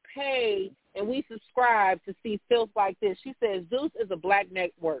we pay and we subscribe to see filth like this. She said Zeus is a black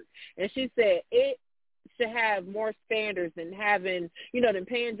network, and she said it should have more standards than having, than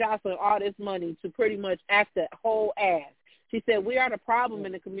paying Jocelyn all this money to pretty much act a whole ass. She said we are the problem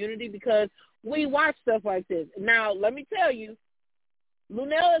in the community because we watch stuff like this. Now, let me tell you,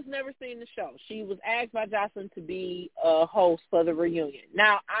 Lunel has never seen the show. She was asked by Jocelyn to be a host for the reunion.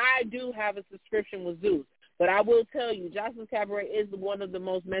 Now, I do have a subscription with Zeus, but I will tell you, Jocelyn's Cabaret is one of the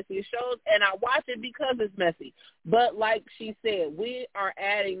most messiest shows, and I watch it because it's messy. But like she said, we are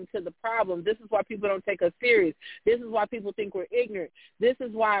adding to the problem. This is why people don't take us serious. This is why people think we're ignorant. This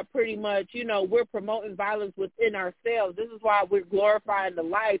is why pretty much, we're promoting violence within ourselves. This is why we're glorifying the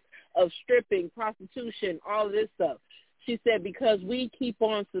life of stripping, prostitution, all of this stuff. She said, because we keep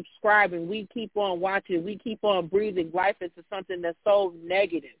on subscribing, we keep on watching, we keep on breathing life into something that's so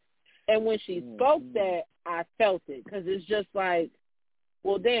negative. And when she spoke that, I felt it, because it's just like,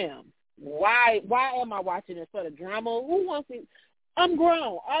 well, damn, why am I watching this for the drama? Who wants to? I'm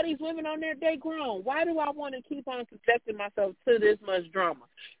grown. All these women on there, they grown. Why do I want to keep on subjecting myself to this much drama?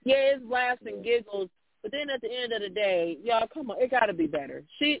 Yeah, it's laughs and giggles, but then at the end of the day, y'all, come on, it got to be better.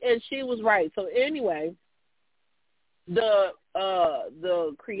 She was right. So anyway, the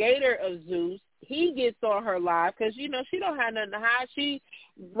creator of Zeus, he gets on her live because, she don't have nothing to hide. She,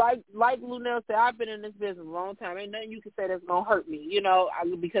 like Lunel said, I've been in this business a long time. Ain't nothing you can say that's going to hurt me,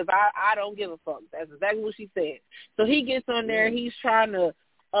 because I don't give a fuck. That's exactly what she said. So he gets on there. He's trying to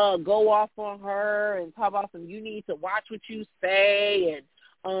go off on her and talk about you need to watch what you say,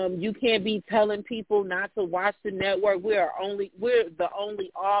 and you can't be telling people not to watch the network. We're the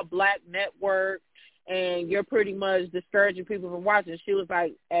only all-black network, and you're pretty much discouraging people from watching. She was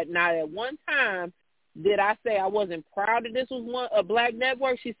like, not at one time did I say I wasn't proud that this was a black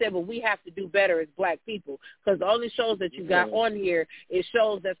network. She said, but we have to do better as black people, because the only shows that you got on here is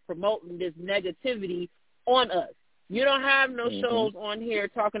shows that's promoting this negativity on us. You don't have no shows on here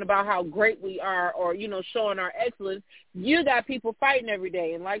talking about how great we are or, showing our excellence. You got people fighting every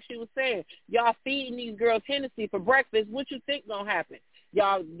day. And like she was saying, y'all feeding these girls Hennessy for breakfast. What you think going to happen?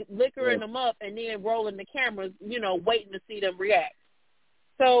 Y'all liquoring them up and then rolling the cameras, waiting to see them react.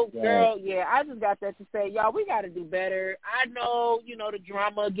 So, girl, I just got that to say, y'all, we got to do better. I know, the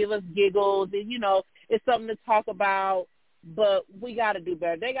drama give us giggles and, it's something to talk about. But we got to do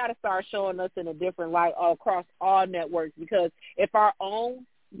better. They got to start showing us in a different light across all networks, because if our own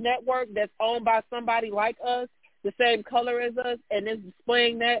network that's owned by somebody like us, the same color as us, and is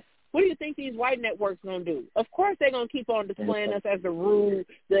displaying that, what do you think these white networks going to do? Of course they're going to keep on displaying us as the rude,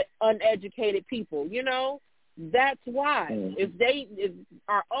 the uneducated people, That's why. If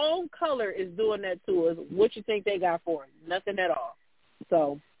our own color is doing that to us, what you think they got for it? Nothing at all.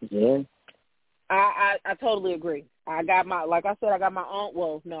 So, I totally agree. I got my own,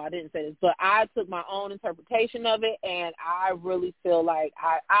 well, no, I didn't say this, but I took my own interpretation of it, and I really feel like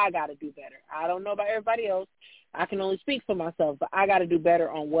I got to do better. I don't know about everybody else. I can only speak for myself, but I got to do better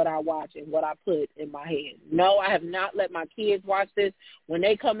on what I watch and what I put in my head. No, I have not let my kids watch this. When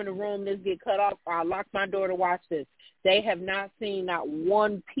they come in the room, this get cut off, I lock my door to watch this. They have not seen not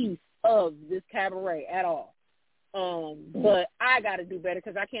one piece of this cabaret at all. But I got to do better,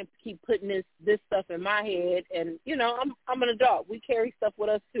 because I can't keep putting this stuff in my head. And, I'm an adult. We carry stuff with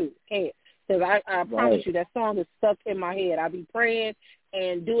us, too. Can't. Because I promise you, that song is stuck in my head. I be praying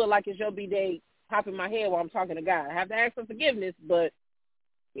and do it like it's your B-Day, pop in my head while I'm talking to God. I have to ask for forgiveness, but,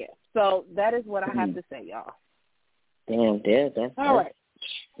 yeah. So that is what I have to say, y'all. Damn, that's all right.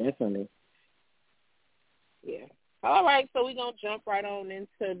 Definitely. Yeah. All right, so we're going to jump right on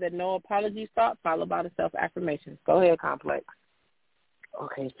into the no apologies thought, followed by the self-affirmations. Go ahead, Complex.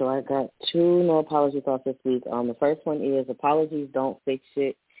 Okay, so I got 2 no apology thoughts this week. The first one is apologies don't fix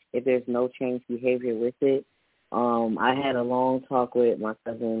shit if there's no change behavior with it. I had a long talk with my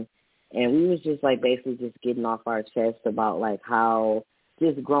cousin, and we was just, basically just getting off our chest about, how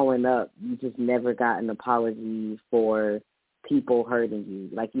just growing up, you just never got an apology for people hurting you.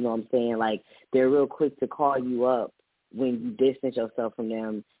 You know what I'm saying? They're real quick to call you up when you distance yourself from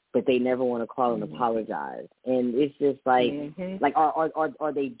them, but they never want to call and apologize. And it's just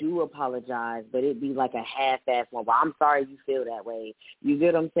or they do apologize, but it'd be a half-ass one. Well, I'm sorry you feel that way. You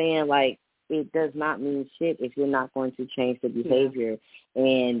get what I'm saying? It does not mean shit if you're not going to change the behavior. Yeah.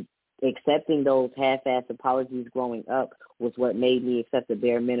 And accepting those half-ass apologies growing up was what made me accept the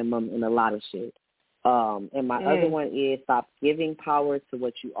bare minimum in a lot of shit. And my other one is stop giving power to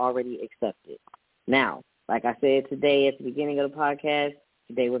what you already accepted. Now, like I said today at the beginning of the podcast,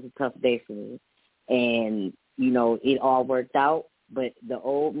 today was a tough day for me. And, it all worked out, but the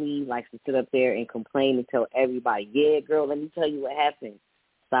old me likes to sit up there and complain and tell everybody, yeah, girl, let me tell you what happened.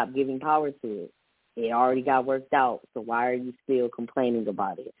 Stop giving power to it. It already got worked out, so why are you still complaining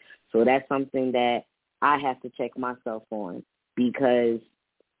about it? So that's something that I have to check myself on, because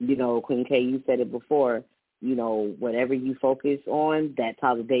Queen K, you said it before, whatever you focus on, that's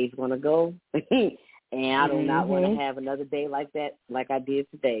how the day's going to go. And I do not want to have another day like that, like I did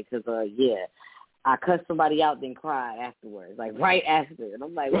today, because, I cussed somebody out, then cried afterwards, right after. And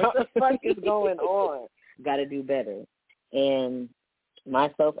I'm like, what the fuck is going on? Got to do better. And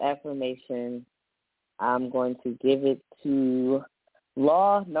my self-affirmation, I'm going to give it to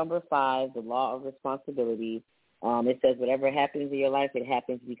law number 5, the law of responsibility. It says whatever happens in your life, it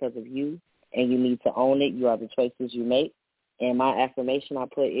happens because of you, and you need to own it. You are the choices you make. And my affirmation I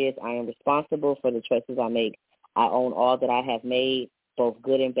put is, I am responsible for the choices I make. I own all that I have made, both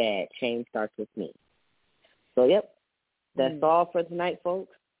good and bad. Change starts with me. So, yep, that's all for tonight,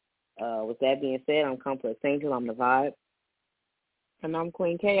 folks. With that being said, I'm Complex Angel. I'm the vibe. And I'm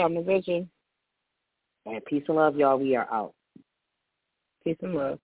Queen K. I'm the vision. And peace and love, y'all. We are out. Peace and love.